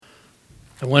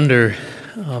I wonder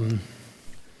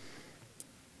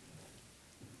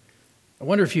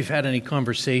if you've had any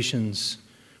conversations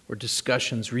or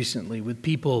discussions recently with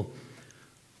people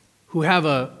who have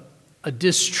a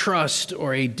distrust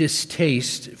or a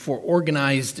distaste for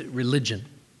organized religion.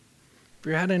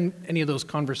 Have you had any of those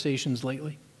conversations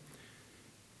lately?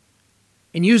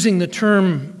 In using the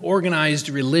term organized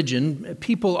religion,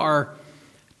 people are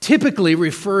typically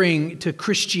referring to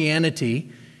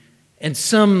Christianity and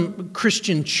some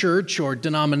Christian church or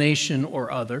denomination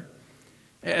or other,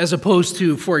 as opposed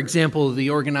to, for example,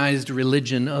 the organized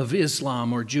religion of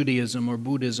Islam or Judaism or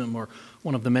Buddhism or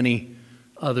one of the many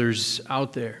others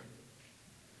out there.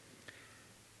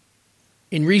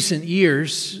 In recent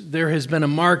years, there has been a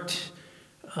marked,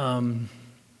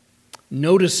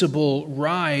 noticeable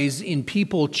rise in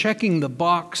people checking the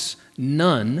box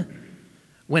none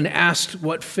when asked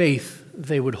what faith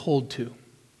they would hold to.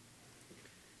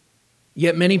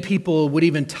 Yet many people would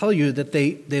even tell you that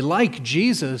they like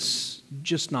Jesus,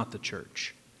 just not the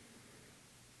church.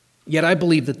 Yet I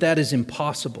believe that is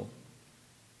impossible.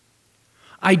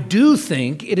 I do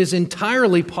think it is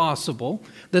entirely possible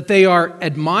that they are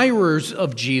admirers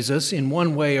of Jesus in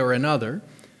one way or another.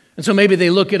 And so maybe they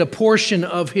look at a portion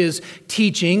of his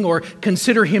teaching or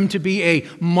consider him to be a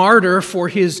martyr for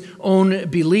his own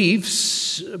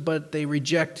beliefs, but they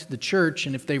reject the church.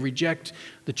 And if they reject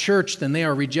the church, then they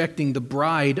are rejecting the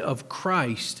bride of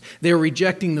Christ. They are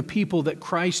rejecting the people that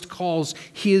Christ calls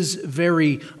his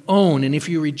very own. And if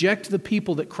you reject the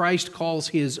people that Christ calls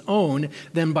his own,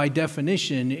 then by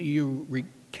definition, you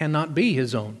cannot be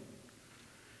his own.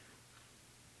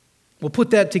 We'll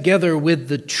put that together with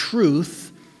the truth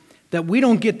that we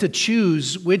don't get to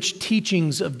choose which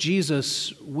teachings of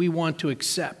Jesus we want to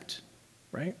accept,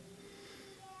 right?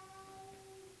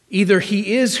 Either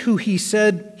he is who he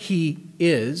said he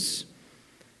is,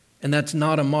 and that's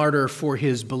not a martyr for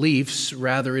his beliefs.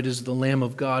 Rather, it is the Lamb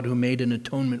of God who made an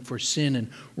atonement for sin and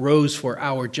rose for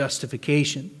our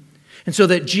justification. And so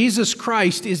that Jesus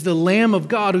Christ is the Lamb of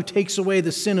God who takes away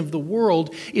the sin of the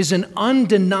world is an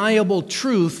undeniable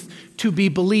truth to be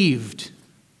believed.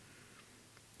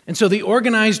 And so the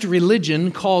organized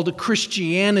religion called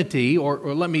Christianity,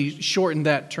 or let me shorten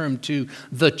that term to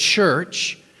the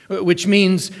church, which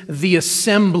means the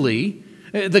assembly,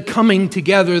 the coming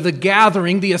together, the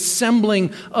gathering, the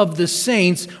assembling of the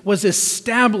saints, was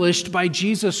established by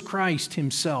Jesus Christ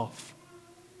himself.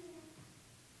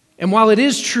 And while it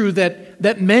is true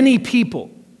that many people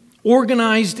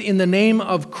organized in the name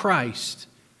of Christ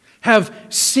have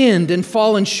sinned and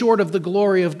fallen short of the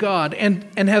glory of God and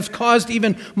have caused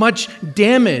even much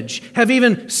damage,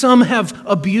 some have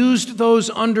abused those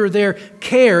under their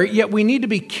care, yet we need to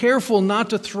be careful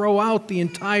not to throw out the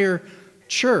entire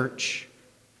church.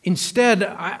 Instead,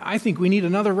 I think we need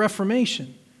another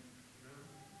Reformation.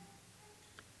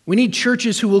 We need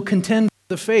churches who will contend for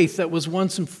the faith that was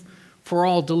once and for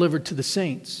all delivered to the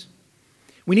saints.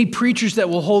 We need preachers that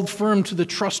will hold firm to the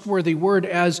trustworthy word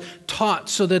as taught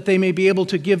so that they may be able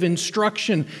to give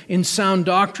instruction in sound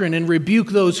doctrine and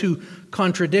rebuke those who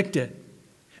contradict it.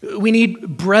 We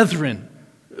need brethren,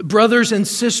 brothers and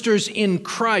sisters in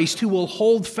Christ who will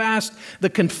hold fast the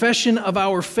confession of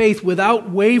our faith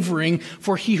without wavering,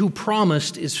 for he who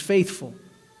promised is faithful.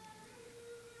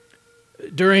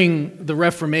 During the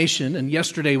Reformation, and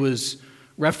yesterday was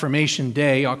Reformation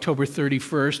Day, October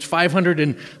 31st,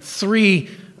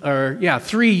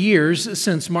 3 years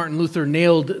since Martin Luther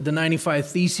nailed the 95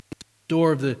 Theses to the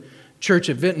door of the Church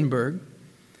of Wittenberg.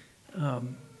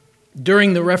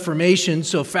 During the Reformation,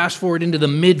 so fast forward into the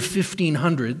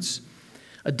mid-1500s,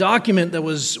 a document that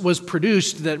was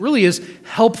produced that really is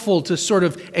helpful to sort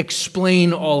of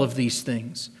explain all of these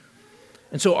things.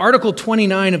 And so Article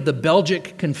 29 of the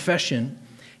Belgic Confession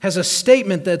has a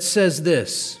statement that says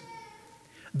this: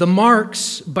 "The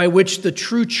marks by which the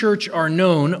true church are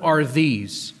known are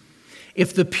these: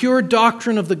 if the pure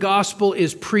doctrine of the gospel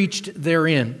is preached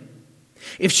therein,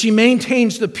 if she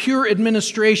maintains the pure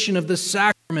administration of the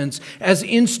sacraments as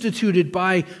instituted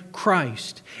by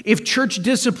Christ, if church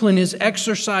discipline is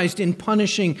exercised in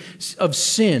punishing of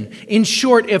sin, in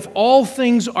short, if all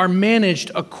things are managed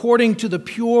according to the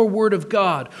pure word of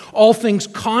God, all things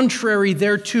contrary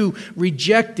thereto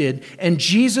rejected, and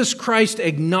Jesus Christ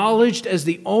acknowledged as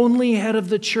the only head of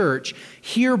the church,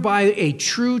 hereby a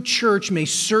true church may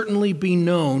certainly be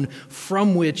known,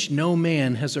 from which no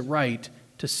man has a right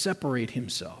to separate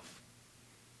himself."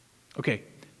 Okay,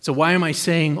 so why am I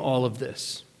saying all of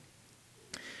this?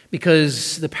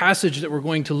 Because the passage that we're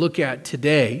going to look at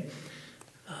today,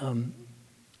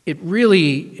 it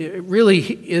really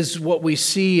is what we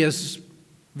see as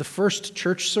the first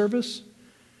church service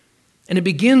And it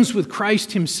begins with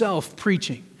Christ himself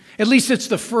preaching. At least it's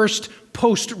the first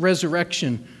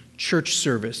post-resurrection church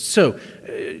service. So,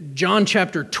 John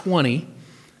chapter 20,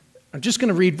 I'm just going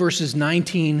to read verses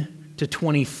 19 to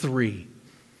 23.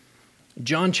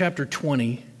 John chapter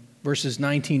 20, verses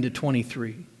 19 to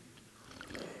 23.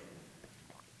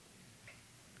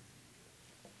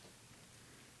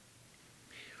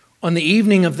 On the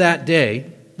evening of that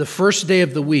day, the first day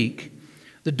of the week,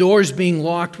 the doors being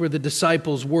locked where the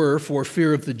disciples were for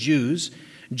fear of the Jews,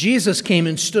 Jesus came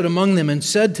and stood among them and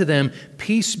said to them,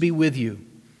 "Peace be with you."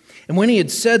 And when he had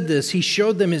said this, he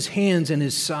showed them his hands and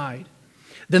his side.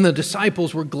 Then the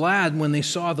disciples were glad when they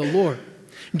saw the Lord.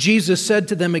 Jesus said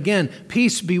to them again,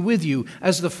 "Peace be with you.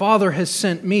 As the Father has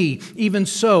sent me, even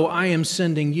so I am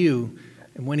sending you."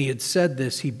 And when he had said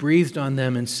this, he breathed on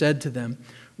them and said to them,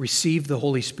 "Receive the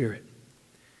Holy Spirit.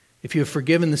 If you have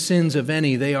forgiven the sins of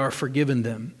any, they are forgiven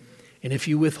them. And if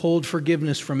you withhold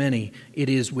forgiveness from any, it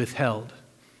is withheld."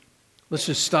 Let's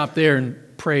just stop there and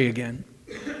pray again.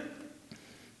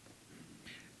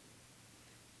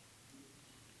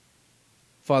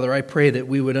 Father, I pray that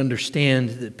we would understand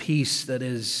the peace that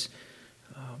is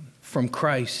from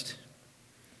Christ,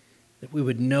 that we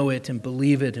would know it and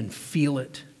believe it and feel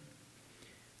it,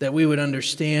 that we would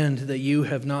understand that you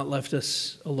have not left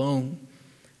us alone,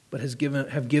 but have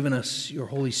given us your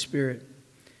Holy Spirit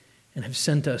and have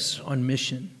sent us on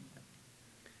mission.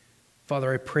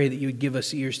 Father, I pray that you would give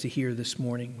us ears to hear this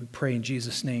morning. We pray in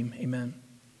Jesus' name, amen.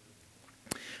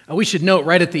 We should note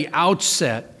right at the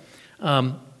outset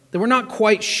that we're not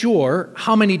quite sure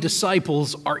how many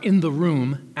disciples are in the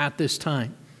room at this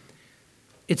time.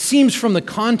 It seems from the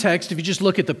context, if you just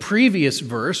look at the previous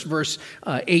verse, verse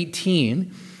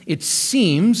 18,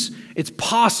 it's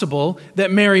possible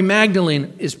that Mary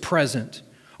Magdalene is present,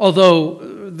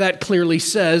 although that clearly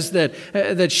says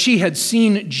that she had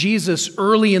seen Jesus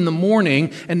early in the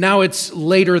morning, and now it's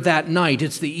later that night.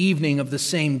 It's the evening of the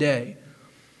same day.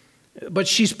 But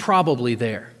she's probably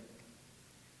there.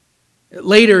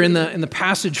 Later in the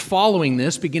passage following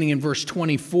this, beginning in verse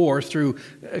 24 through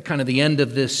kind of the end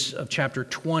of this of chapter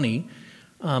 20,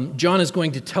 John is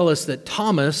going to tell us that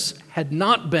Thomas had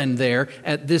not been there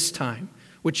at this time,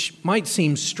 which might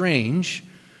seem strange,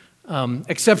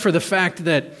 except for the fact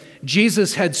that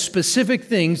Jesus had specific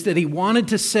things that he wanted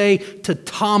to say to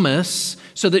Thomas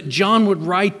so that John would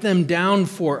write them down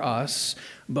for us,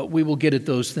 but we will get at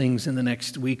those things in the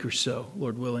next week or so,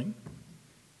 Lord willing.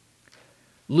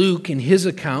 Luke, in his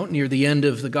account, near the end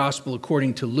of the Gospel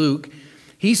according to Luke,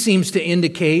 he seems to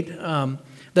indicate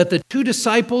that the two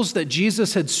disciples that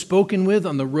Jesus had spoken with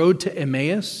on the road to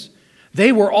Emmaus,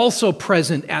 they were also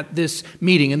present at this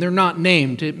meeting, and they're not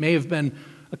named. It may have been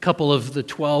a couple of the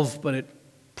 12, but it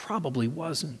probably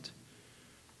wasn't.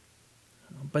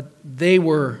 But they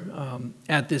were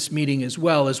at this meeting as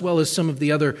well as some of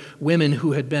the other women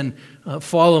who had been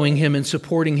following him and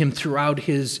supporting him throughout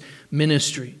his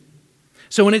ministry.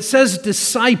 So when it says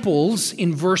disciples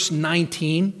in verse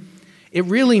 19, it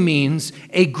really means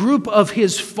a group of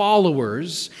his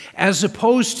followers as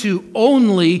opposed to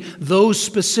only those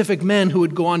specific men who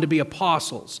would go on to be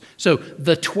apostles. So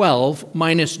the 12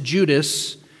 minus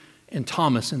Judas and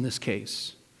Thomas in this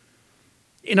case.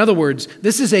 In other words,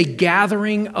 this is a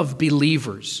gathering of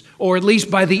believers, or at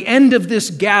least by the end of this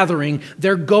gathering,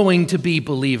 they're going to be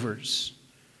believers.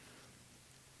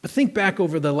 But think back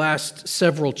over the last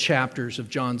several chapters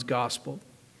of John's Gospel.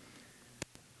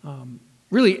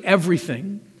 Really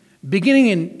everything, beginning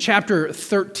in chapter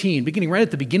 13, beginning right at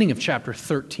the beginning of chapter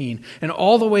 13, and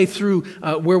all the way through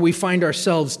where we find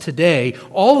ourselves today,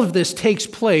 all of this takes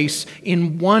place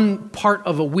in one part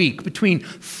of a week, between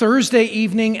Thursday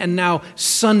evening and now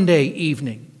Sunday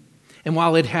evening. And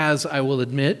while it has, I will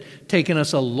admit, taken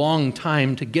us a long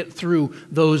time to get through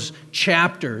those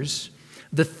chapters,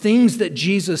 the things that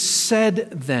Jesus said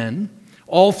then,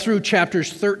 all through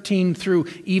chapters 13 through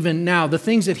even now, the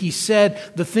things that he said,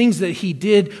 the things that he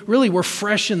did, really were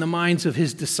fresh in the minds of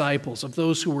his disciples, of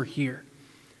those who were here.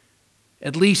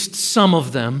 At least some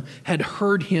of them had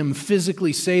heard him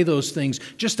physically say those things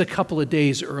just a couple of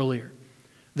days earlier.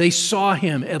 They saw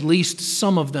him, at least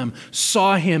some of them,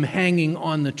 saw him hanging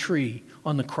on the tree,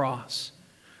 on the cross.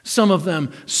 Some of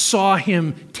them saw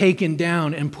him taken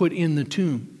down and put in the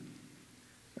tomb.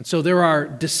 And so there are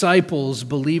disciples,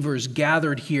 believers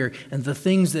gathered here, and the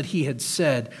things that he had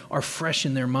said are fresh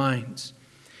in their minds.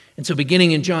 And so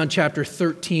beginning in John chapter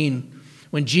 13,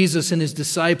 when Jesus and his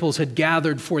disciples had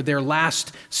gathered for their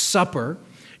last supper,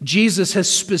 Jesus has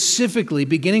specifically,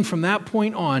 beginning from that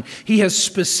point on, he has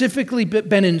specifically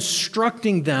been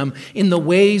instructing them in the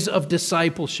ways of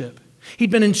discipleship.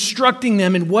 He'd been instructing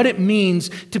them in what it means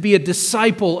to be a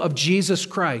disciple of Jesus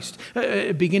Christ,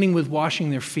 beginning with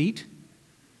washing their feet,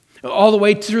 all the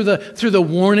way through the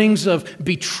warnings of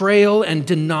betrayal and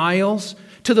denials,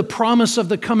 to the promise of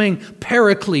the coming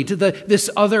Paraclete, to this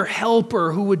other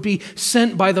helper who would be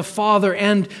sent by the Father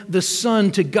and the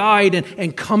Son to guide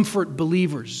and comfort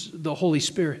believers, the Holy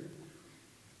Spirit.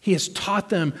 He has taught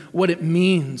them what it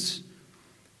means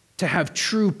to have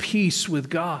true peace with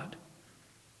God.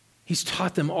 He's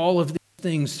taught them all of these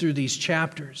things through these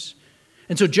chapters.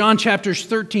 And so John chapters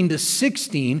 13 to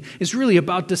 16 is really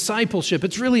about discipleship.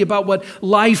 It's really about what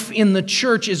life in the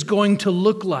church is going to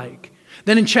look like.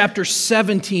 Then in chapter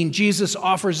 17, Jesus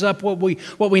offers up what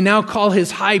we now call his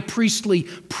high priestly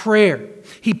prayer.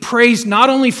 He prays not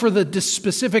only for the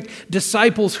specific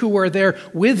disciples who are there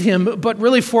with him, but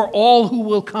really for all who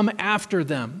will come after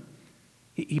them.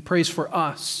 He prays for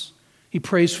us. He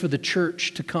prays for the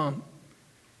church to come.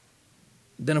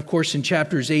 Then, of course, in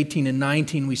chapters 18 and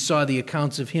 19, we saw the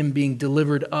accounts of him being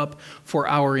delivered up for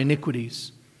our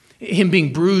iniquities, him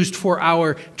being bruised for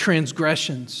our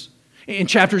transgressions. In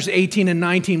chapters 18 and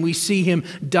 19, we see him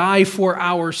die for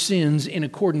our sins in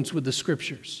accordance with the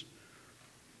Scriptures.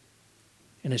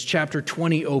 And as chapter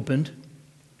 20 opened,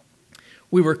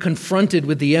 we were confronted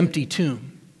with the empty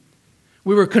tomb.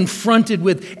 We were confronted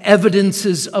with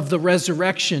evidences of the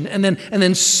resurrection. And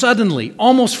then suddenly,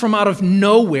 almost from out of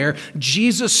nowhere,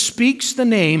 Jesus speaks the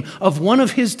name of one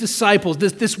of his disciples,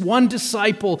 this one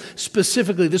disciple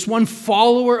specifically, this one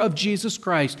follower of Jesus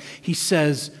Christ. He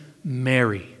says,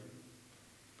 Mary.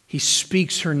 He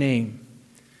speaks her name.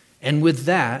 And with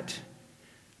that,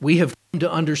 we have come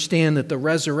to understand that the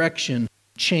resurrection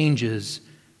changes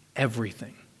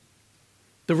everything.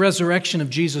 The resurrection of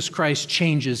Jesus Christ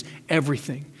changes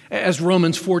everything. As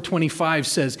Romans 4:25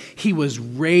 says, he was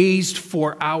raised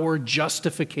for our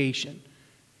justification.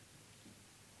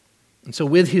 And so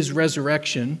with his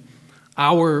resurrection,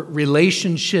 our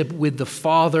relationship with the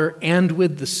Father and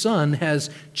with the Son has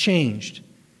changed.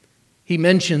 He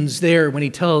mentions there when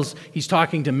he's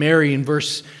talking to Mary in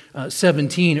verse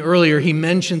 17 earlier, he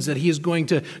mentions that he is going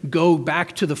to go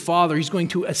back to the Father. He's going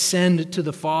to ascend to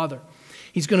the Father.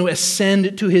 He's going to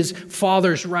ascend to his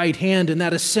Father's right hand, and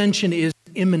that ascension is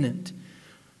imminent.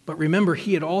 But remember,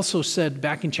 he had also said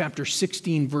back in chapter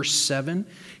 16, verse 7,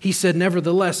 he said,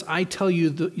 nevertheless, I tell you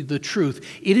the truth.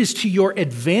 It is to your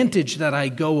advantage that I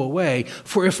go away.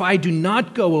 For if I do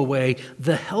not go away,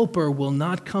 the Helper will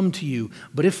not come to you.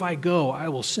 But if I go, I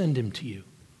will send him to you.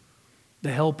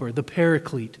 The Helper, the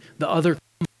Paraclete, the other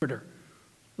Comforter,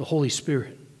 the Holy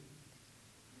Spirit.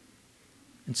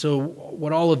 And so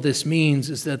what all of this means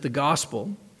is that the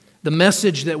gospel, the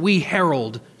message that we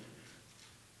herald,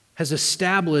 has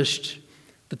established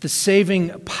that the saving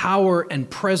power and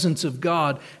presence of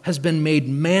God has been made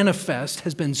manifest,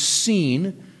 has been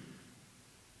seen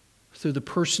through the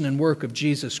person and work of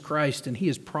Jesus Christ, and he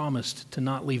has promised to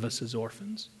not leave us as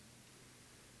orphans.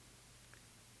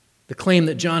 The claim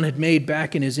that John had made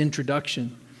back in his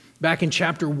introduction, back in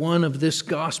chapter 1 of this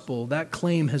gospel, that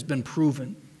claim has been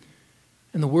proven.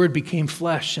 And the Word became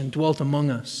flesh and dwelt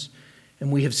among us,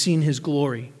 and we have seen his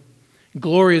glory.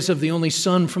 Glory is of the only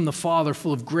Son from the Father,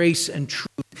 full of grace and truth.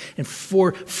 And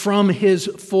from his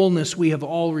fullness we have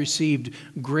all received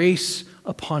grace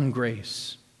upon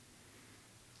grace.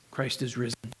 Christ is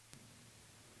risen.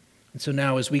 And so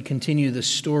now as we continue the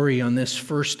story on this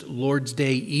first Lord's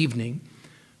Day evening,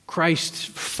 Christ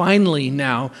finally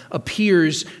now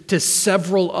appears to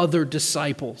several other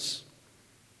disciples,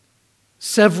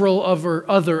 several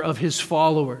other of his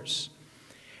followers.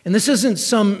 And this isn't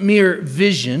some mere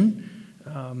vision,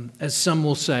 as some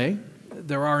will say.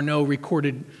 There are no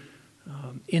recorded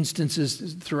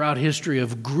instances throughout history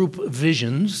of group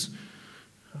visions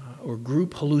or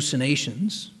group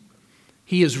hallucinations.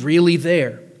 He is really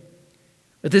there.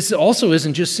 But this also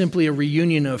isn't just simply a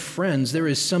reunion of friends. There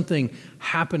is something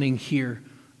happening here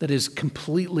that is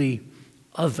completely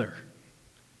other.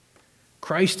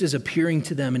 Christ is appearing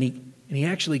to them, and he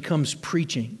actually comes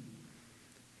preaching.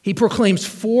 He proclaims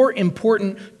 4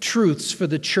 important truths for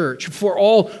the church, for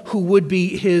all who would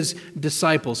be his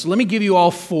disciples. So let me give you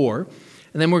all 4,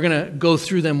 and then we're going to go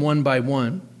through them one by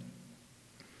one.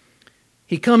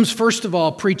 He comes, first of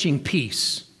all, preaching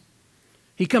peace.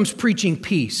 He comes preaching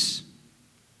peace.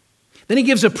 Then he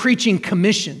gives a preaching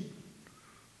commission.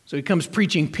 So he comes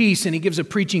preaching peace, and he gives a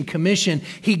preaching commission.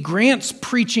 He grants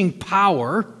preaching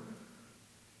power,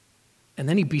 and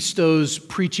then he bestows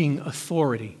preaching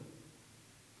authority.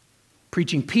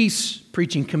 Preaching peace,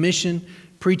 preaching commission,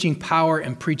 preaching power,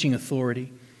 and preaching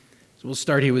authority. So we'll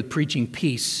start here with preaching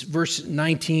peace. Verse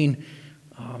 19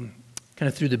 kind kind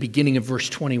of through the beginning of verse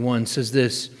 21, says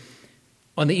this: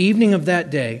 "On the evening of that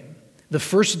day, the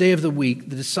first day of the week,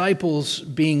 the disciples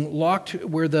being locked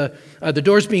where the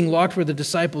doors being locked where the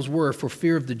disciples were for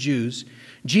fear of the Jews,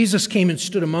 Jesus came and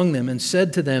stood among them and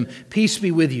said to them, 'Peace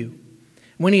be with you.'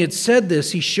 When he had said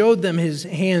this, he showed them his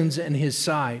hands and his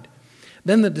side.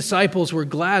 Then the disciples were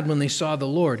glad when they saw the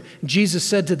Lord. Jesus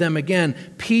said to them again,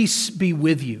 'Peace be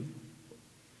with you.'"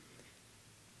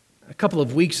 A couple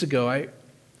of weeks ago,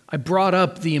 I brought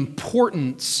up the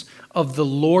importance of the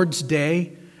Lord's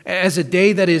Day as a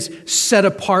day that is set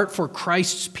apart for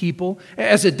Christ's people,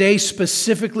 as a day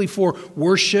specifically for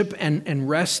worship and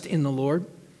rest in the Lord.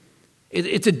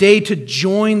 It's a day to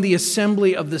join the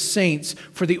assembly of the saints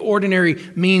for the ordinary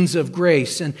means of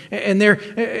grace. And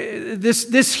this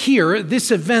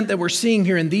event that we're seeing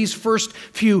here in these first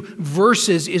few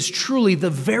verses is truly the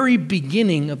very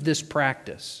beginning of this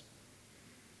practice.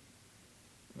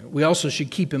 We also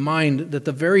should keep in mind that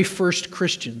the very first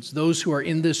Christians, those who are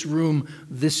in this room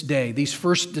this day, these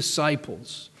first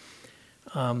disciples,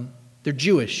 they're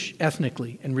Jewish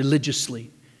ethnically and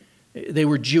religiously. They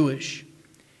were Jewish.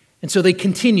 And so they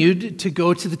continued to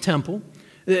go to the temple.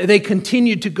 They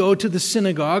continued to go to the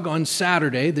synagogue on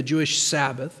Saturday, the Jewish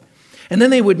Sabbath. And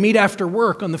then they would meet after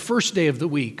work on the first day of the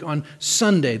week, on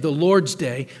Sunday, the Lord's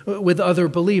Day, with other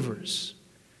believers.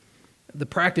 The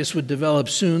practice would develop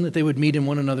soon that they would meet in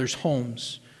one another's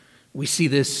homes. We see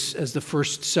this as the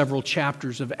first several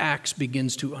chapters of Acts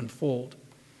begins to unfold.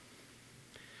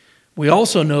 We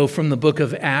also know from the book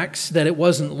of Acts that it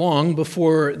wasn't long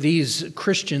before these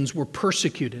Christians were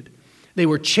persecuted. They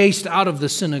were chased out of the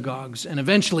synagogues and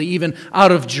eventually even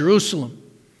out of Jerusalem.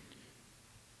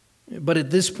 But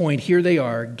at this point, here they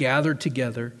are, gathered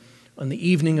together on the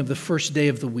evening of the first day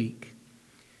of the week.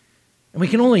 And we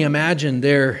can only imagine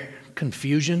their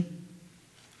confusion.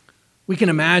 We can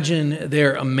imagine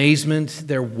their amazement,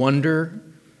 their wonder.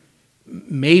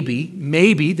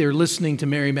 Maybe they're listening to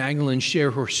Mary Magdalene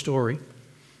share her story,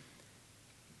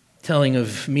 telling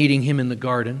of meeting him in the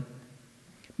garden.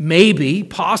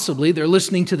 Possibly, they're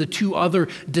listening to the two other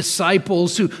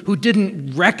disciples who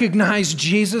didn't recognize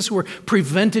Jesus, who were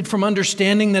prevented from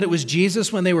understanding that it was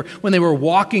Jesus when they were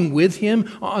walking with him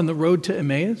on the road to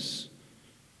Emmaus.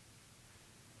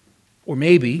 Or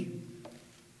maybe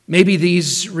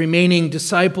these remaining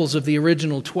disciples of the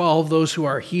original 12, those who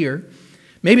are here,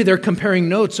 maybe they're comparing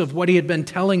notes of what he had been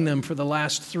telling them for the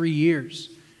last 3 years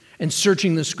and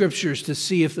searching the scriptures to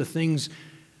see if the things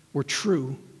were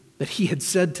true that he had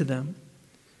said to them.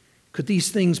 Could these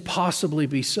things possibly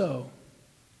be so?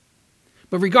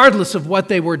 But regardless of what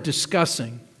they were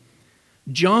discussing,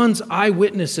 John's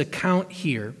eyewitness account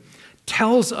here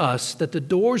tells us that the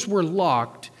doors were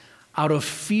locked out of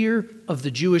fear of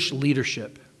the Jewish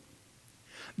leadership.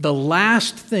 The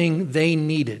last thing they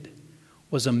needed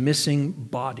was a missing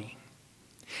body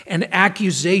and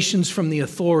accusations from the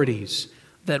authorities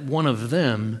that one of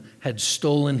them had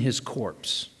stolen his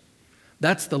corpse.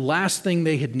 That's the last thing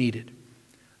they had needed.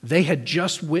 They had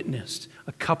just witnessed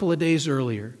a couple of days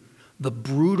earlier the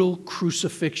brutal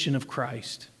crucifixion of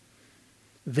Christ.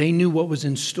 They knew what was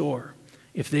in store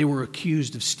if they were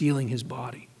accused of stealing his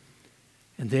body.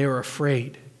 And they are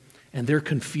afraid, and they're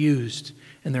confused,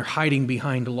 and they're hiding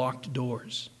behind locked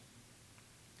doors.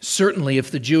 Certainly,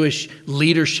 if the Jewish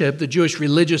leadership, the Jewish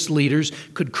religious leaders,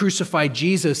 could crucify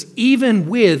Jesus, even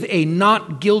with a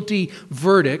not guilty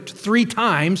verdict 3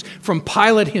 times from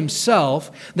Pilate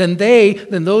himself, then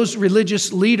those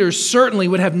religious leaders certainly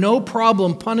would have no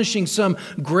problem punishing some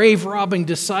grave-robbing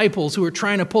disciples who are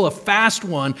trying to pull a fast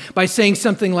one by saying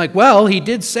something like, "Well, he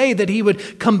did say that he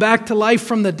would come back to life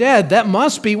from the dead. That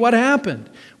must be what happened.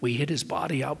 We hid his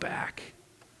body out back."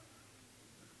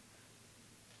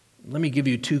 Let me give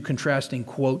you 2 contrasting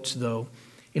quotes, though,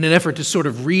 in an effort to sort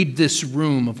of read this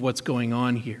room of what's going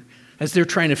on here as they're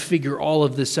trying to figure all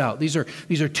of this out. These are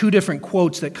 2 different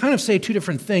quotes that kind of say 2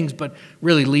 different things, but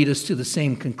really lead us to the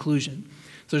same conclusion.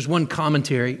 So there's one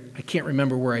commentary, I can't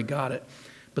remember where I got it,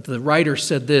 but the writer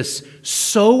said this: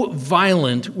 "So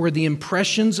violent were the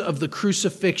impressions of the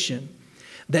crucifixion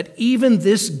that even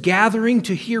this gathering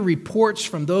to hear reports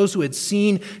from those who had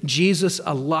seen Jesus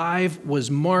alive was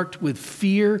marked with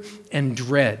fear and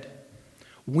dread."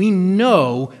 We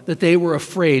know that they were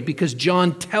afraid because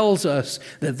John tells us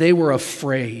that they were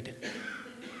afraid.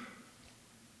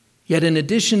 Yet in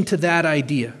addition to that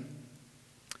idea,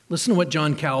 listen to what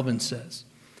John Calvin says.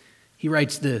 He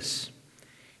writes this.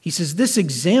 He says, "This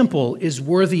example is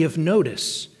worthy of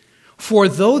notice. For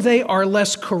though they are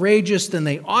less courageous than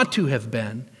they ought to have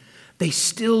been, they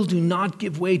still do not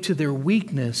give way to their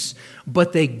weakness,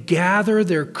 but they gather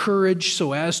their courage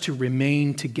so as to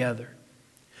remain together.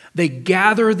 They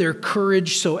gather their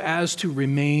courage so as to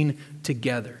remain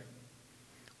together.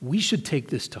 We should take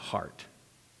this to heart.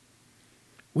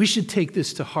 We should take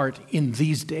this to heart in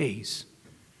these days.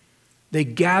 They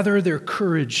gather their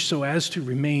courage so as to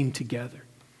remain together.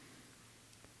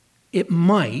 It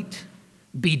might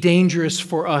be dangerous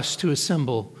for us to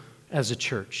assemble as a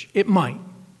church. It might.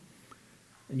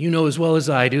 And you know as well as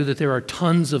I do that there are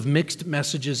tons of mixed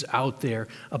messages out there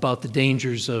about the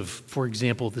dangers of, for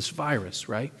example, this virus,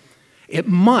 right? It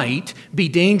might be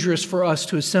dangerous for us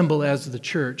to assemble as the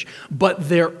church, but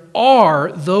there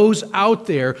are those out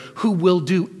there who will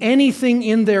do anything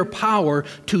in their power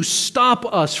to stop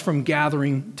us from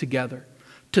gathering together,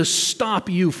 to stop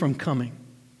you from coming.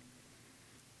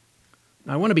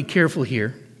 Now, I want to be careful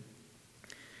here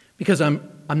because I'm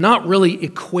not really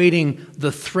equating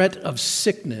the threat of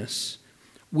sickness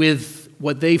with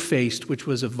what they faced, which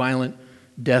was a violent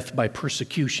death by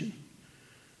persecution.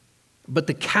 But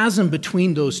the chasm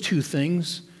between those two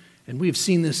things, and we have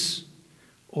seen this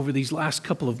over these last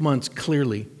couple of months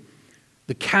clearly,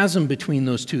 the chasm between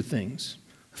those two things,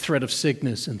 threat of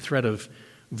sickness and threat of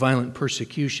violent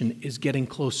persecution, is getting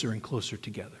closer and closer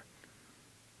together.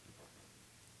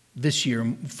 This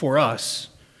year, for us,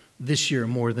 this year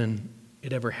more than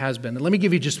it ever has been. And let me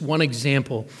give you just one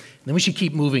example, and then we should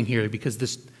keep moving here because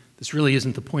this really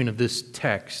isn't the point of this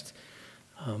text.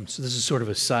 So this is sort of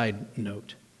a side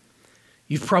note.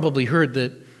 You've probably heard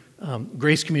that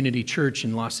Grace Community Church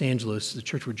in Los Angeles, the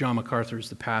church where John MacArthur is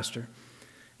the pastor,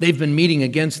 they've been meeting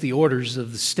against the orders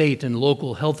of the state and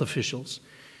local health officials.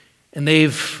 And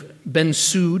they've been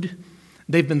sued.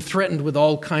 They've been threatened with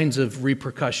all kinds of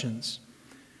repercussions.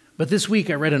 But this week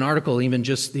I read an article, even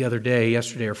just the other day,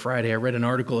 yesterday or Friday, I read an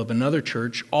article of another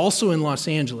church, also in Los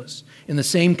Angeles, in the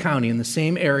same county, in the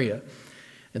same area.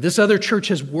 And this other church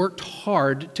has worked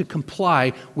hard to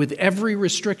comply with every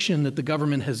restriction that the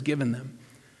government has given them.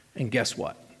 And guess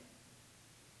what?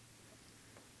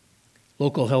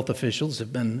 Local health officials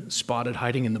have been spotted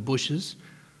hiding in the bushes,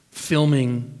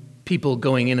 filming people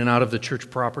going in and out of the church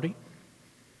property.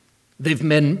 They've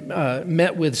been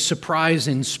met with surprise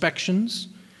inspections.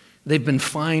 They've been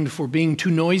fined for being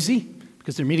too noisy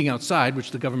because they're meeting outside,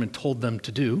 which the government told them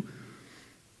to do,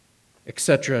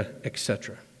 etc.,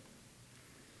 etc.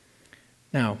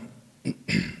 Now,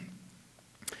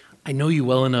 I know you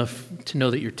well enough to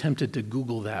know that you're tempted to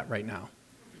Google that right now.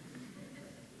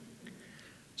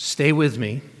 Stay with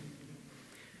me.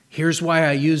 Here's why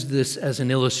I used this as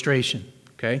an illustration,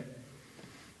 okay?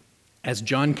 As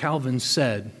John Calvin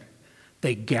said,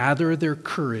 they gather their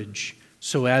courage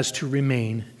so as to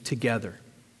remain together.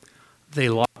 They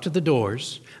locked the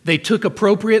doors, they took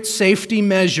appropriate safety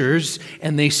measures,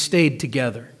 and they stayed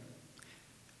together.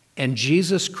 And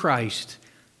Jesus Christ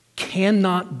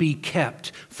cannot be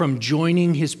kept from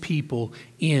joining his people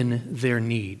in their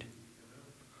need.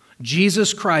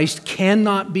 Jesus Christ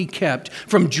cannot be kept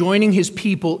from joining his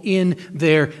people in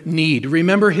their need.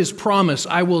 Remember his promise,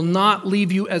 I will not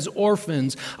leave you as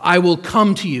orphans, I will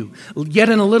come to you. Yet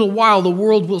in a little while the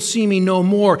world will see me no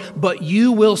more, but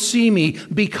you will see me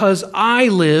because I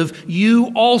live,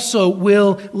 you also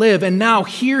will live. And now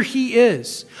here he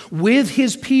is with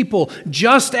his people,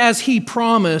 just as he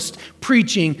promised,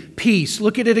 preaching peace.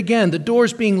 Look at it again, the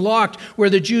doors being locked where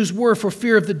the Jews were for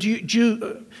fear of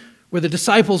where the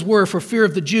disciples were for fear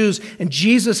of the Jews, and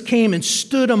Jesus came and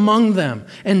stood among them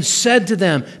and said to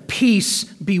them, peace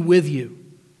be with you.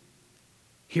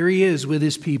 Here he is with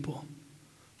his people,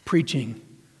 preaching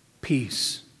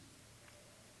peace.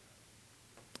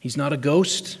 He's not a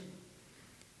ghost.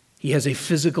 He has a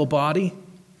physical body,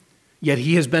 yet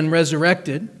he has been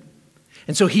resurrected.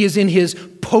 And so he is in his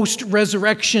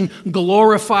post-resurrection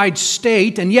glorified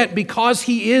state, and yet because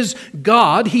he is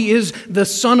God, he is the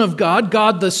Son of God,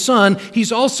 God the Son,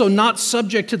 he's also not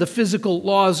subject to the physical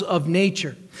laws of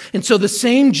nature. And so the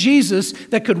same Jesus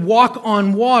that could walk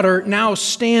on water now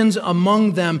stands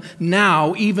among them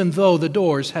now, even though the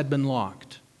doors had been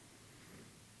locked.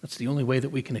 That's the only way that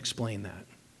we can explain that.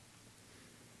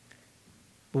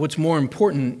 But what's more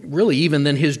important, really, even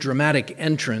than his dramatic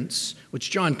entrance, which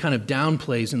John kind of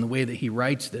downplays in the way that he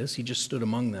writes this, he just stood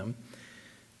among them.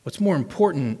 What's more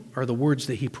important are the words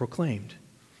that he proclaimed.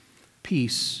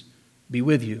 Peace be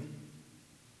with you.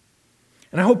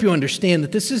 And I hope you understand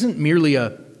that this isn't merely a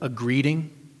greeting.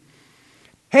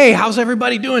 Hey, how's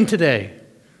everybody doing today?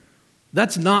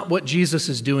 That's not what Jesus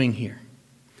is doing here.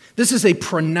 This is a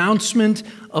pronouncement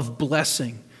of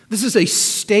blessing. This is a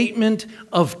statement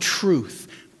of truth.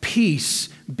 Peace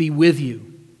be with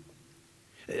you.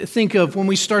 Think of when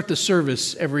we start the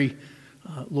service every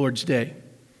Lord's Day.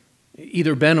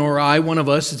 Either Ben or I, one of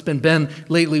us, it's been Ben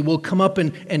lately, will come up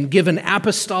and give an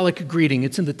apostolic greeting.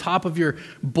 It's in the top of your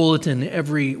bulletin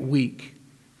every week.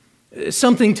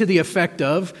 Something to the effect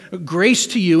of, grace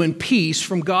to you and peace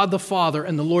from God the Father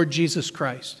and the Lord Jesus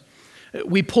Christ.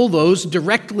 We pull those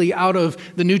directly out of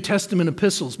the New Testament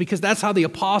epistles because that's how the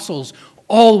apostles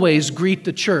always greet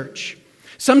the church.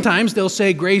 Sometimes they'll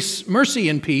say grace, mercy,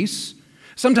 and peace.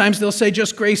 Sometimes they'll say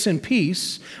just grace and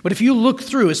peace. But if you look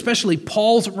through, especially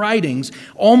Paul's writings,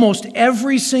 almost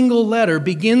every single letter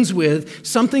begins with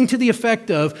something to the effect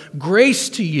of grace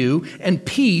to you and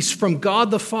peace from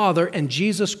God the Father and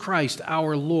Jesus Christ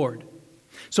our Lord.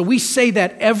 So we say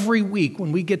that every week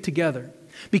when we get together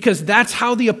because that's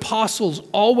how the apostles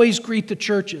always greet the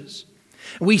churches.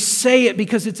 We say it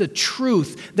because it's a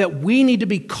truth that we need to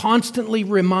be constantly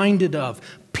reminded of.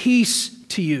 Peace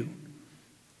to you.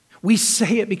 We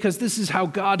say it because this is how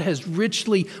God has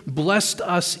richly blessed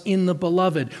us in the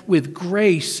beloved with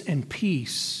grace and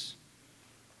peace.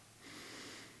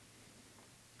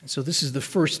 And so this is the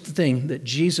first thing that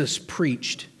Jesus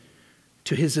preached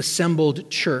to his assembled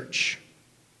church.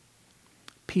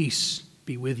 Peace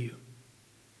be with you.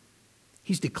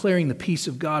 He's declaring the peace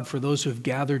of God for those who have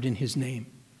gathered in his name.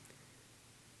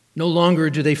 No longer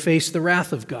do they face the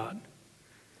wrath of God.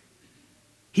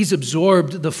 He's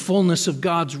absorbed the fullness of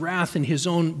God's wrath in his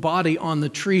own body on the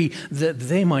tree that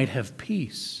they might have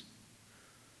peace.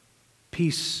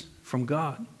 Peace from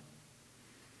God.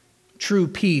 True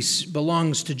peace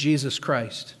belongs to Jesus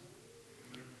Christ.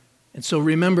 And so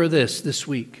remember this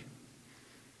week.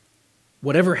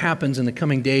 Whatever happens in the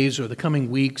coming days or the coming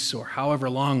weeks or however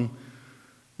long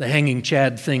the hanging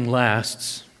Chad thing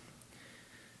lasts,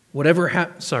 whatever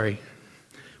happens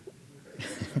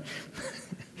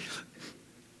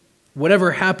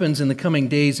in the coming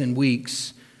days and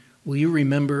weeks, will you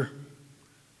remember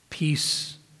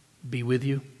peace be with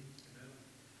you?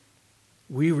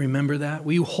 Will you remember that?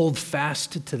 Will you hold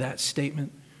fast to that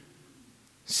statement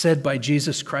said by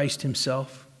Jesus Christ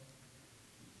himself?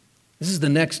 This is the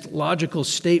next logical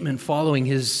statement following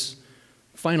his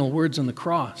final words on the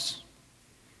cross.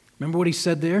 Remember what he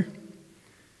said there?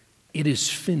 It is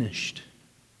finished.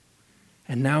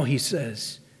 And now he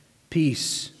says,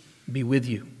 peace be with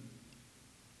you.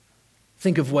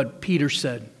 Think of what Peter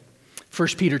said. 1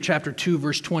 Peter chapter 2,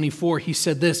 verse 24, he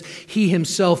said this, he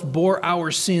himself bore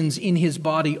our sins in his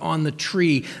body on the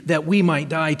tree that we might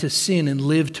die to sin and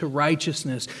live to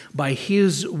righteousness. By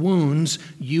his wounds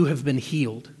you have been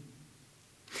healed.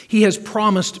 He has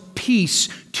promised peace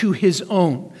to his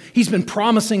own. He's been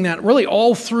promising that really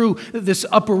all through this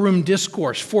upper room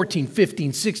discourse, 14,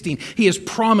 15, 16. He has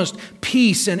promised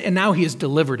peace and now he has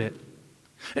delivered it.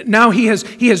 Now he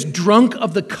has drunk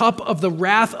of the cup of the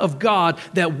wrath of God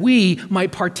that we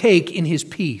might partake in his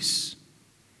peace.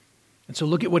 And so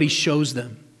look at what he shows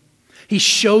them. He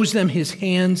shows them his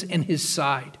hands and his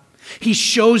side. He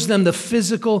shows them the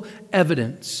physical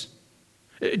evidence.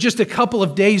 Just a couple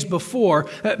of days before,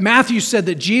 Matthew said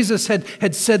that Jesus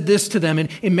had said this to them.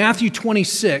 In Matthew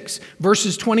 26,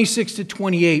 verses 26 to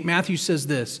 28, Matthew says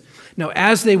this. Now,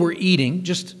 as they were eating,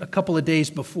 just a couple of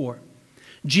days before,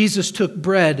 Jesus took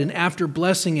bread and after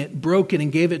blessing it, broke it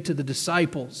and gave it to the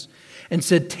disciples and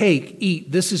said, take,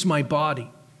 eat, this is my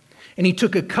body. And he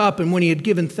took a cup and when he had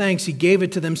given thanks, he gave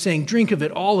it to them saying, drink of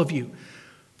it, all of you.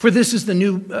 For this is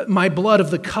my blood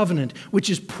of the covenant, which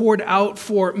is poured out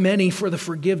for many for the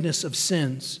forgiveness of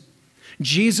sins.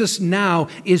 Jesus now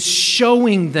is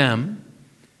showing them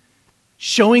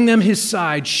his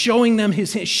side, showing them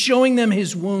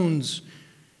his wounds.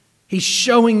 He's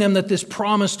showing them that this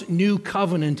promised new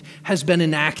covenant has been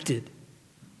enacted.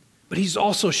 But he's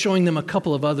also showing them a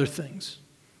couple of other things.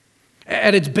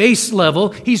 At its base level,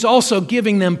 he's also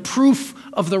giving them proof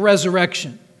of the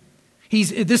resurrection.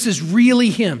 This is really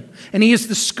him, and he has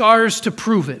the scars to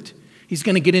prove it. He's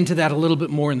going to get into that a little bit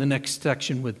more in the next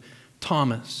section with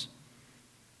Thomas.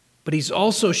 But he's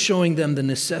also showing them the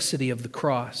necessity of the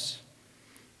cross.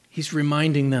 He's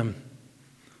reminding them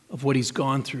of what he's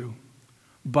gone through.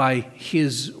 By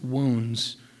his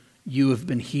wounds, you have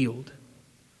been healed.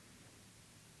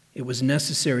 It was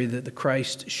necessary that the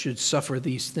Christ should suffer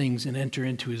these things and enter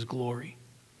into his glory.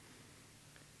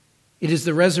 It is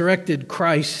the resurrected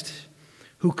Christ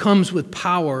who comes with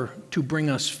power to bring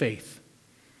us faith.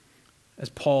 As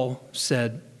Paul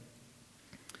said,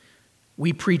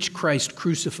 we preach Christ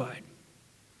crucified,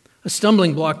 a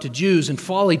stumbling block to Jews and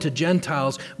folly to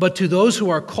Gentiles, but to those who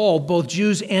are called, both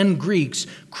Jews and Greeks,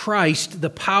 Christ,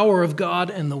 the power of God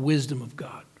and the wisdom of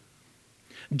God.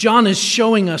 John is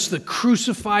showing us the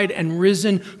crucified and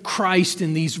risen Christ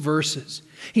in these verses.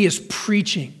 He is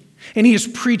preaching. And he is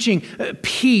preaching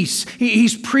peace.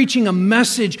 He's preaching a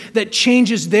message that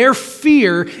changes their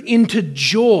fear into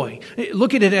joy.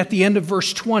 Look at it at the end of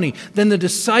verse 20. Then the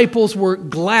disciples were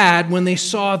glad when they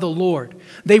saw the Lord.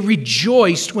 They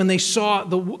rejoiced when they saw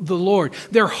the Lord.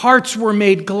 Their hearts were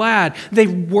made glad. They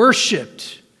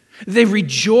worshiped. They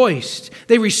rejoiced.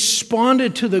 They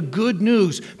responded to the good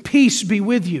news. Peace be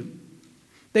with you.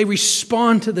 They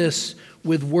respond to this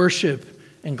with worship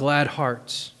and glad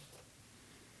hearts.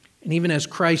 And even as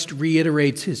Christ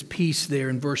reiterates his peace there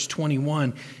in verse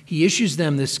 21, he issues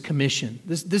them this commission.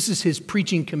 This is his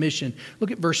preaching commission.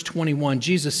 Look at verse 21.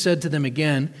 Jesus said to them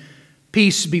again,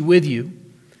 "Peace be with you.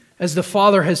 As the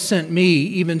Father has sent me,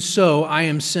 even so I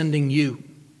am sending you."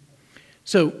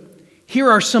 So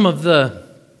here are some of the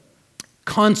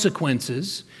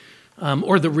consequences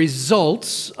or the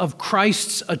results of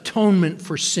Christ's atonement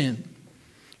for sin.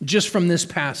 Just from this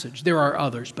passage. There are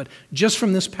others, but just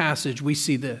from this passage we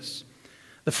see this.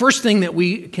 The first thing that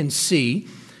we can see,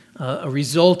 a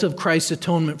result of Christ's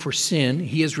atonement for sin,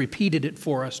 he has repeated it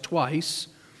for us twice,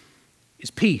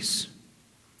 is peace.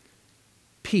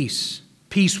 Peace.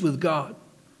 Peace with God.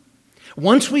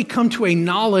 Once we come to a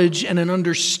knowledge and an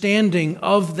understanding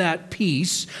of that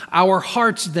peace, our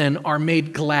hearts then are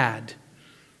made glad.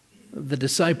 The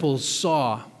disciples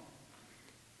saw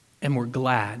and were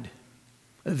glad.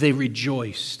 They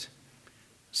rejoiced.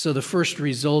 So the first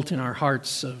result in our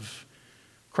hearts of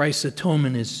Christ's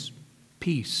atonement is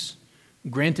peace,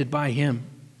 granted by him.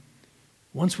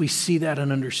 Once we see that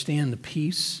and understand the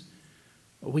peace,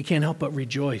 we can't help but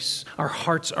rejoice. Our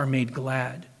hearts are made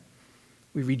glad.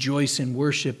 We rejoice in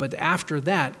worship. But after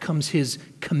that comes his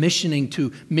commissioning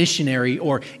to missionary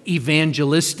or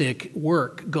evangelistic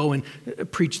work. Go and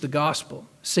preach the gospel,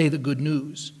 say the good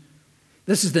news.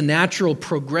 This is the natural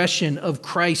progression of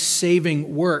Christ's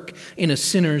saving work in a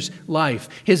sinner's life.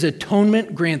 His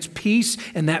atonement grants peace,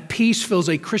 and that peace fills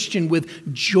a Christian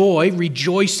with joy,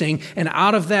 rejoicing, and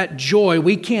out of that joy,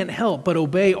 we can't help but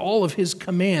obey all of his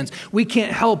commands. We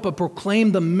can't help but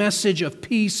proclaim the message of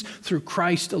peace through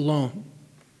Christ alone.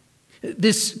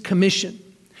 This commission,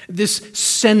 this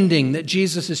sending that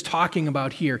Jesus is talking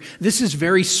about here, this is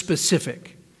very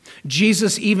specific.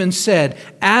 Jesus even said,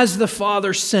 "As the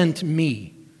Father sent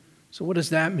me." So what does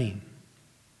that mean?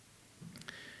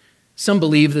 Some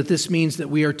believe that this means that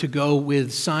we are to go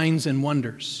with signs and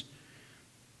wonders.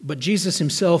 But Jesus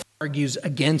himself argues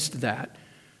against that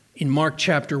in Mark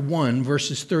chapter 1,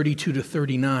 verses 32 to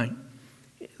 39.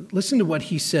 Listen to what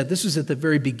he said. This was at the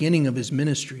very beginning of his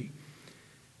ministry.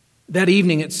 That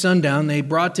evening at sundown, they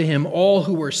brought to him all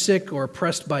who were sick or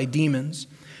oppressed by demons.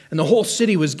 And the whole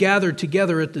city was gathered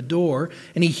together at the door,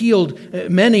 and he healed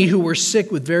many who were sick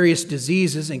with various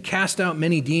diseases and cast out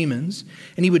many demons.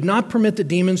 And he would not permit the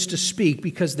demons to speak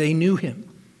because they knew him,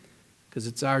 because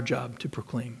it's our job to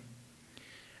proclaim.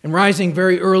 And rising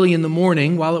very early in the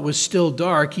morning, while it was still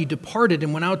dark, he departed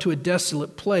and went out to a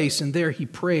desolate place, and there he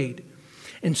prayed.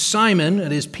 And Simon,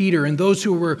 that is Peter, and those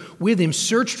who were with him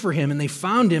searched for him, and they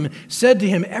found him and said to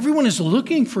him, "Everyone is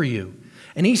looking for you."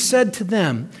 And he said to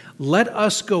them, "Let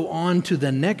us go on to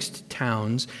the next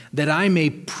towns, that I may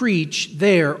preach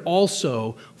there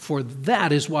also, for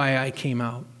that is why I came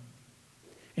out."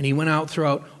 And he went out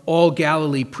throughout all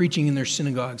Galilee, preaching in their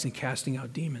synagogues and casting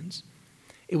out demons.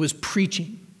 It was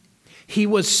preaching. He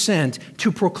was sent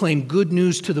to proclaim good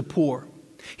news to the poor.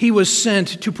 He was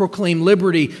sent to proclaim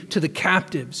liberty to the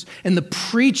captives. And the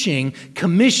preaching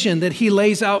commission that he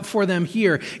lays out for them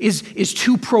here is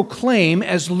to proclaim,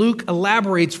 as Luke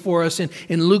elaborates for us in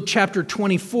Luke chapter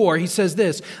 24. He says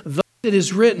this, "Thus it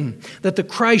is written that the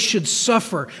Christ should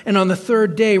suffer and on the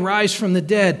third day rise from the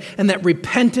dead, and that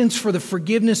repentance for the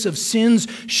forgiveness of sins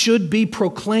should be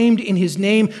proclaimed in his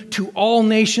name to all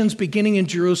nations beginning in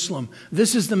Jerusalem."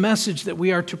 This is the message that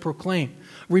we are to proclaim.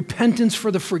 Repentance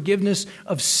for the forgiveness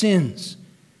of sins,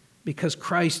 because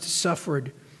Christ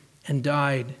suffered and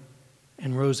died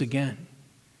and rose again.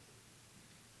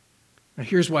 Now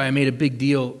here's why I made a big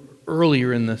deal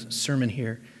earlier in the sermon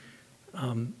here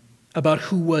about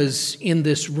who was in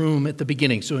this room at the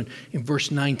beginning. So in verse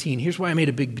 19, here's why I made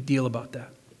a big deal about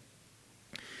that.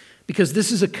 Because this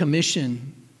is a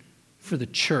commission for the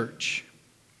church.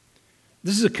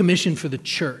 This is a commission for the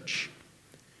church.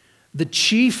 The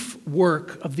chief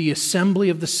work of the assembly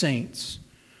of the saints,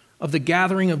 of the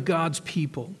gathering of God's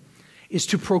people, is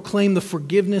to proclaim the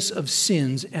forgiveness of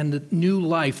sins and the new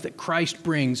life that Christ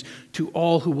brings to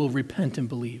all who will repent and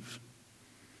believe.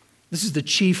 This is the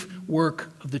chief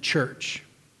work of the church.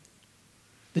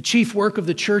 The chief work of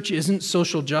the church isn't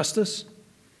social justice.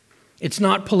 It's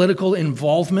not political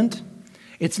involvement.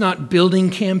 It's not building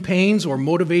campaigns or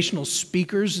motivational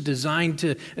speeches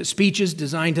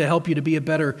designed to help you to be a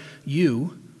better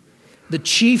you. The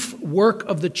chief work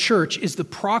of the church is the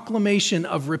proclamation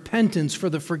of repentance for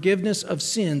the forgiveness of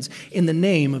sins in the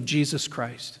name of Jesus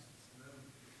Christ.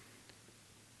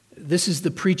 This is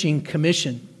the preaching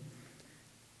commission.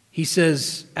 He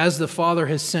says, as the Father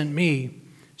has sent me,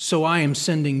 so I am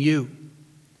sending you.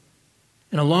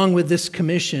 And along with this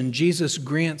commission, Jesus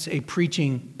grants a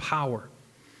preaching power.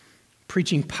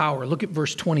 Preaching power. Look at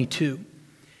verse 22.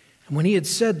 And when he had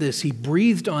said this, he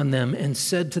breathed on them and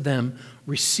said to them,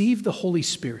 receive the Holy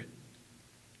Spirit.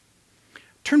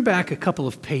 Turn back a couple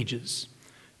of pages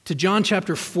to John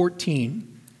chapter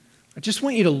 14. I just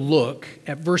want you to look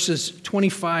at verses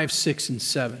 25, 6, and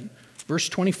 7. Verse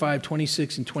 25,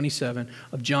 26, and 27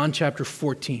 of John chapter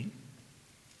 14.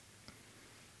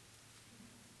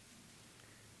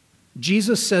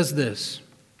 Jesus says this,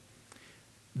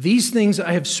 these things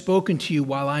I have spoken to you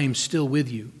while I am still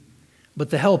with you.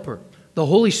 But the Helper, the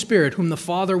Holy Spirit, whom the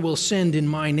Father will send in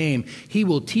my name, he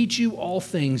will teach you all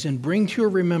things and bring to your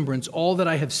remembrance all that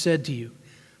I have said to you.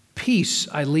 Peace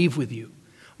I leave with you.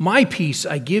 My peace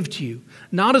I give to you.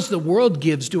 Not as the world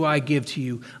gives do I give to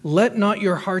you. Let not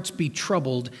your hearts be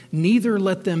troubled, neither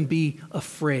let them be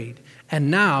afraid.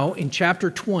 And now, in chapter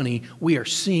 20, we are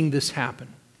seeing this happen.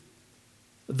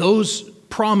 Those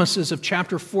promises of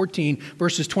chapter 14,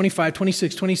 verses 25,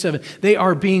 26, 27, they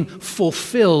are being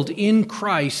fulfilled in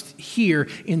Christ here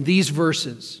in these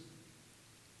verses.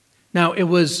 Now, it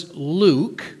was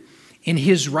Luke, in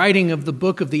his writing of the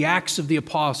book of the Acts of the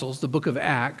Apostles, the book of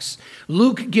Acts,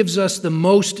 Luke gives us the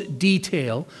most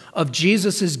detail of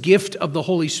Jesus' gift of the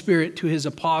Holy Spirit to his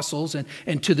apostles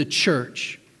and to the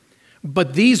church.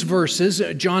 But these verses,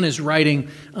 John is writing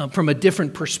from a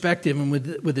different perspective and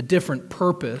with a different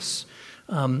purpose.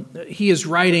 He is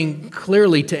writing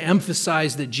clearly to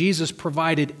emphasize that Jesus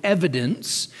provided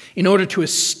evidence in order to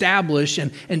establish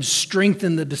and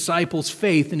strengthen the disciples'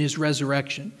 faith in his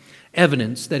resurrection.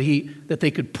 Evidence that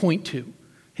they could point to,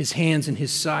 his hands and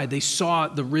his side. They saw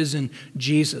the risen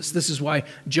Jesus. This is why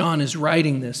John is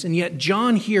writing this. And yet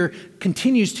John here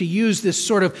continues to use this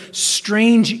sort of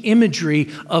strange imagery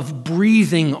of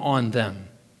breathing on them.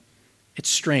 It's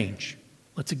strange.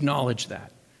 Let's acknowledge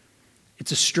that.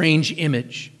 It's a strange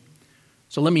image.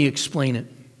 So let me explain it.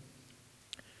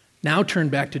 Now turn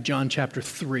back to John chapter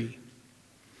 3.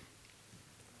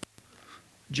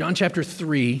 John chapter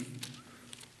 3,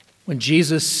 when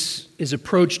Jesus is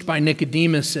approached by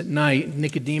Nicodemus at night,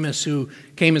 Nicodemus who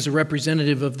came as a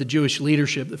representative of the Jewish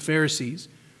leadership, the Pharisees,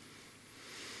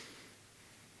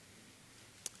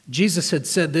 Jesus had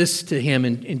said this to him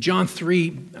in John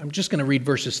 3, I'm just going to read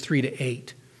verses 3 to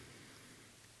 8.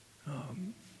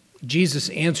 Jesus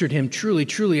answered him, truly,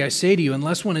 truly, I say to you,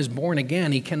 unless one is born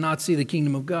again, he cannot see the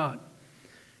kingdom of God.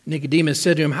 Nicodemus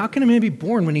said to him, how can a man be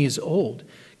born when he is old?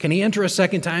 Can he enter a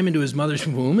second time into his mother's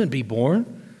womb and be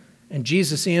born? And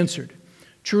Jesus answered,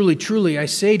 truly, truly, I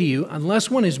say to you,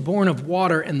 unless one is born of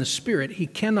water and the Spirit, he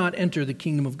cannot enter the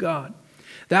kingdom of God.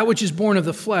 That which is born of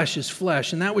the flesh is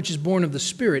flesh, and that which is born of the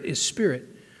Spirit is spirit.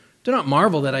 Do not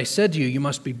marvel that I said to you, you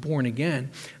must be born again.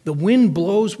 The wind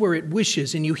blows where it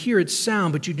wishes, and you hear its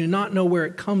sound, but you do not know where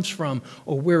it comes from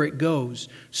or where it goes.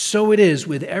 So it is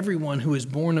with everyone who is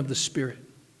born of the Spirit.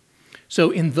 So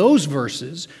in those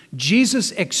verses,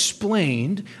 Jesus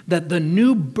explained that the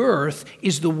new birth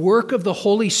is the work of the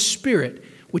Holy Spirit,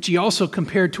 which he also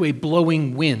compared to a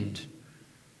blowing wind.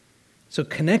 So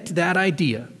connect that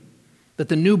idea, that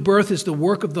the new birth is the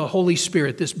work of the Holy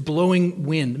Spirit, this blowing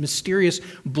wind, mysterious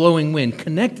blowing wind.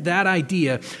 Connect that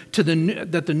idea to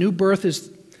that the new birth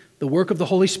is the work of the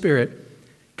Holy Spirit.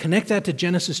 Connect that to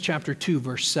Genesis chapter 2,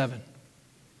 verse 7.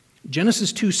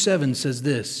 Genesis 2:7 says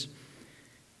this,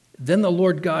 then the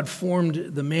Lord God formed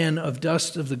the man of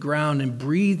dust of the ground and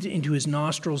breathed into his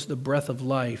nostrils the breath of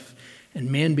life, and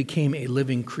man became a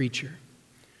living creature.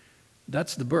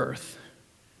 That's the birth.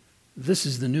 This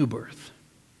is the new birth.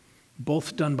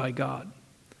 Both done by God.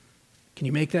 Can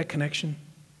you make that connection?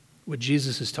 What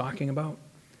Jesus is talking about?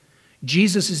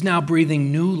 Jesus is now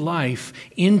breathing new life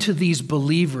into these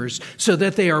believers so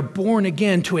that they are born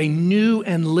again to a new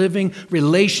and living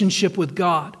relationship with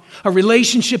God. A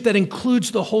relationship that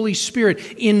includes the Holy Spirit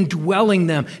indwelling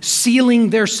them, sealing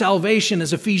their salvation,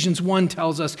 as Ephesians 1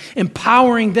 tells us,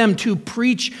 empowering them to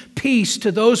preach peace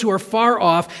to those who are far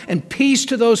off and peace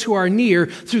to those who are near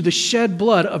through the shed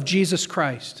blood of Jesus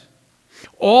Christ.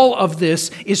 All of this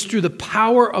is through the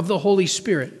power of the Holy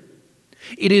Spirit.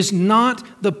 It is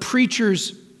not the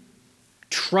preacher's,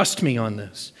 trust me on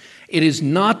this, it is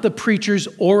not the preacher's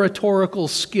oratorical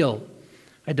skill.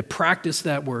 I had to practice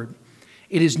that word.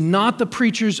 It is not the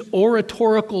preacher's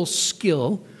oratorical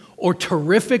skill or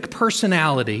terrific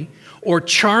personality or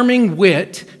charming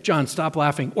wit, John, stop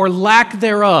laughing, or lack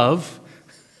thereof.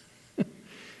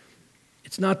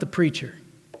 It's not the preacher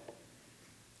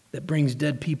that brings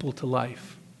dead people to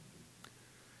life.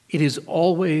 It is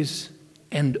always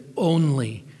and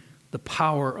only the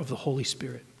power of the Holy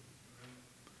Spirit.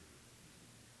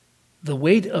 The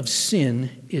weight of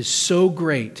sin is so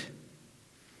great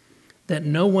that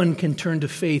no one can turn to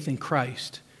faith in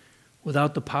Christ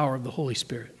without the power of the Holy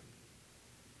Spirit.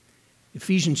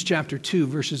 Ephesians chapter 2,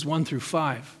 verses 1 through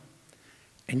 5.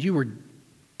 And you were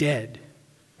dead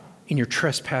in your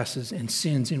trespasses and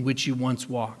sins in which you once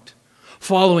walked,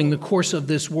 following the course of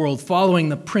this world, following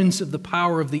the prince of the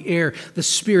power of the air, the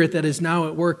spirit that is now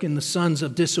at work in the sons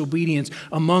of disobedience,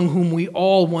 among whom we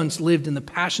all once lived in the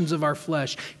passions of our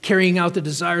flesh, carrying out the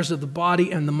desires of the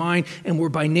body and the mind, and were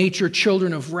by nature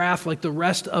children of wrath like the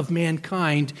rest of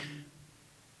mankind. Do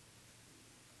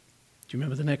you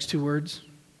remember the next two words?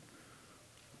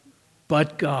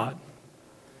 But God,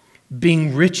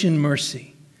 being rich in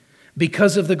mercy,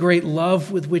 because of the great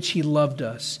love with which he loved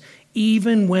us,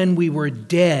 even when we were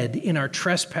dead in our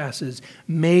trespasses,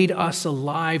 made us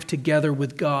alive together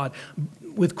with God,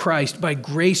 with Christ. By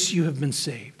grace you have been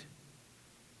saved.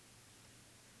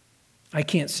 I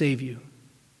can't save you.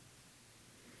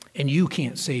 And you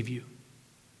can't save you.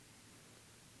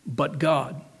 But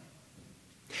God.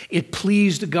 It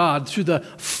pleased God through the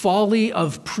folly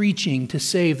of preaching to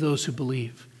save those who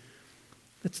believe.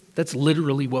 That's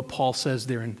literally what Paul says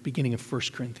there in the beginning of 1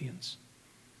 Corinthians.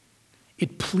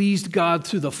 It pleased God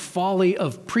through the folly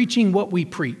of preaching what we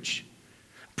preach,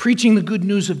 preaching the good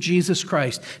news of Jesus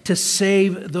Christ to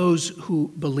save those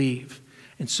who believe.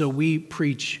 And so we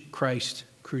preach Christ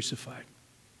crucified.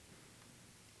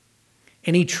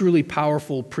 Any truly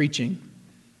powerful preaching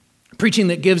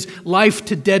that gives life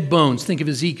to dead bones. Think of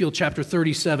Ezekiel chapter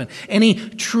 37. Any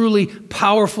truly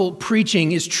powerful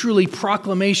preaching is truly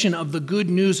proclamation of the good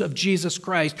news of Jesus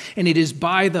Christ, and it is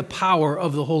by the power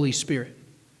of the Holy Spirit.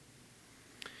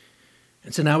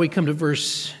 And so now we come to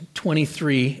verse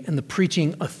 23 and the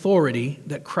preaching authority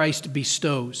that Christ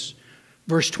bestows.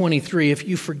 Verse 23, if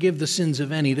you forgive the sins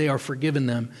of any, they are forgiven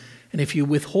them. And if you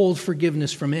withhold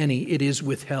forgiveness from any, it is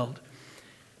withheld.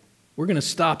 We're going to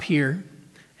stop here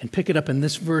and pick it up in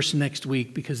this verse next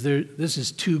week because this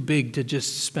is too big to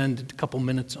just spend a couple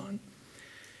minutes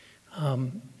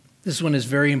on. This one is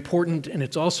very important, and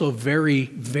it's also very,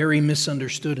 very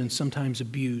misunderstood and sometimes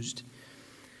abused.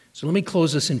 So let me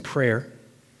close this in prayer,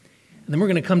 and then we're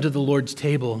going to come to the Lord's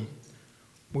table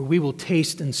where we will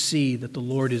taste and see that the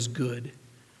Lord is good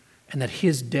and that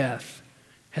his death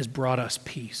has brought us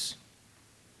peace.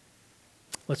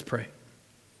 Let's pray.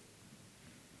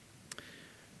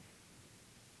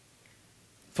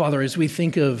 Father, as we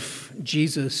think of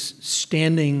Jesus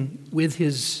standing with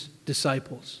his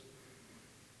disciples,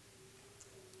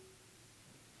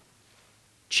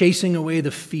 chasing away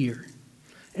the fear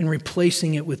and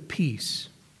replacing it with peace.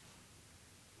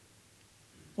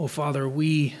 Oh, Father,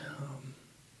 we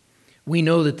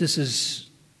know that this has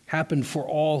happened for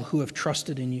all who have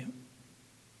trusted in you.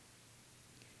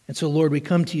 And so, Lord, we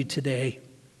come to you today.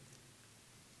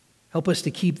 Help us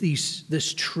to keep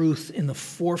this truth in the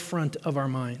forefront of our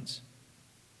minds.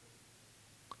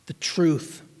 The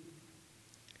truth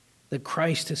that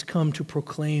Christ has come to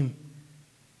proclaim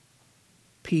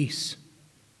peace.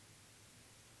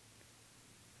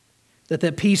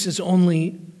 That peace is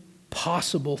only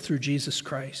possible through Jesus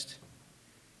Christ,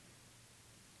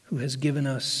 who has given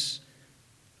us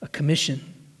a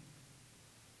commission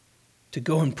to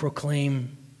go and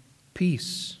proclaim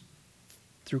peace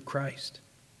through Christ.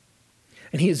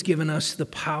 And he has given us the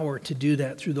power to do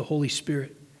that through the Holy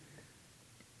Spirit,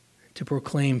 to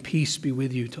proclaim peace be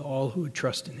with you to all who would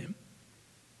trust in him.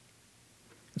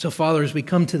 And so, Father, as we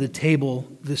come to the table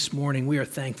this morning, we are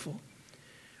thankful.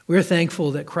 We are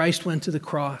thankful that Christ went to the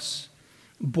cross,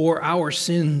 bore our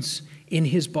sins in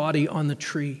his body on the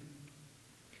tree,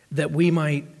 that we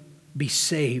might be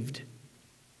saved,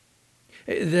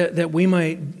 that we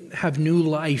might have new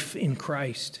life in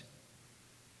Christ.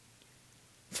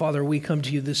 Father, we come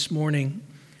to you this morning.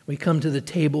 We come to the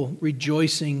table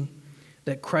rejoicing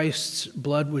that Christ's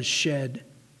blood was shed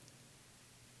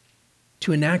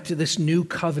to enact this new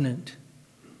covenant,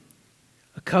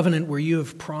 a covenant where you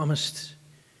have promised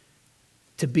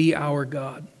to be our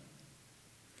God.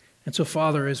 And so,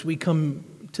 Father, as we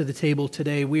come to the table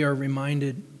today, we are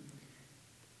reminded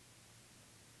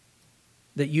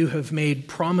that you have made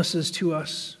promises to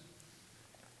us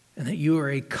and that you are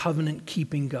a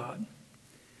covenant-keeping God.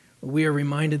 We are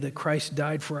reminded that Christ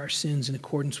died for our sins in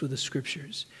accordance with the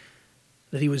Scriptures.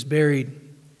 that he was buried,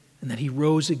 and that he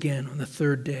rose again on the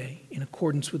third day in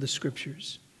accordance with the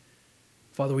Scriptures.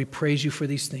 Father, we praise you for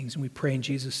these things, and we pray in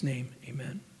Jesus' name,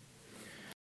 amen.